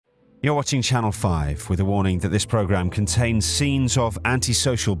You're watching Channel 5 with a warning that this programme contains scenes of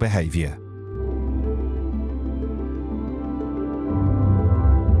antisocial behaviour.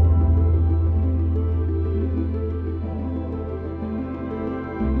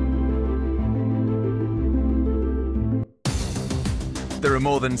 There are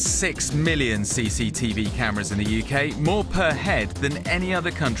more than 6 million CCTV cameras in the UK, more per head than any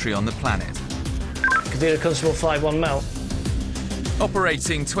other country on the planet. Cathedral Constable 5-1 Mel.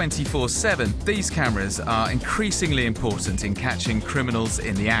 Operating 24/7, these cameras are increasingly important in catching criminals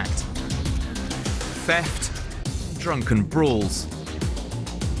in the act. Theft, drunken brawls,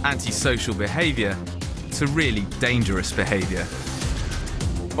 antisocial behaviour to really dangerous behaviour.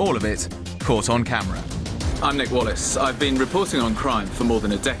 All of it caught on camera. I'm Nick Wallace. I've been reporting on crime for more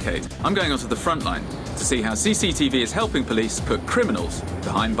than a decade. I'm going onto the front line to see how CCTV is helping police put criminals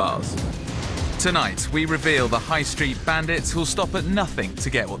behind bars. Tonight, we reveal the high street bandits who'll stop at nothing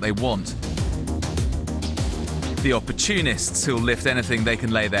to get what they want. The opportunists who'll lift anything they can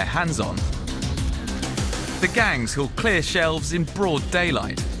lay their hands on. The gangs who'll clear shelves in broad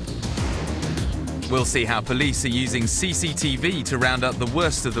daylight. We'll see how police are using CCTV to round up the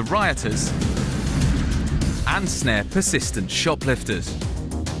worst of the rioters and snare persistent shoplifters.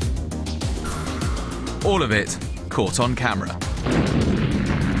 All of it caught on camera.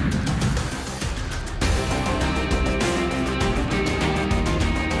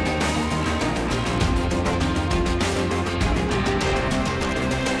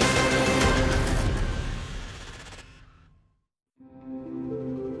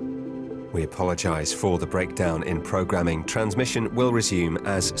 We apologise for the breakdown in programming. Transmission will resume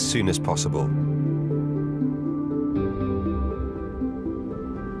as soon as possible.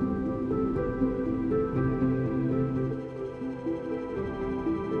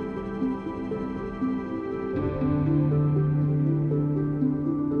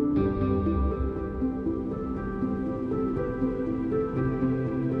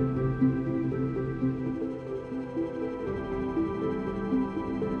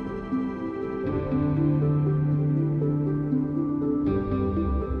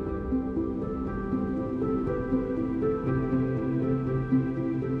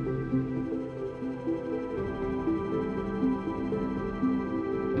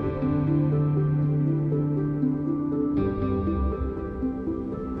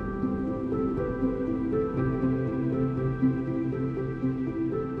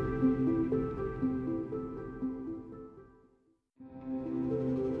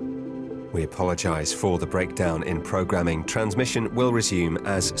 We apologise for the breakdown in programming. Transmission will resume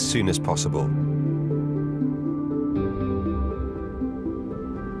as soon as possible.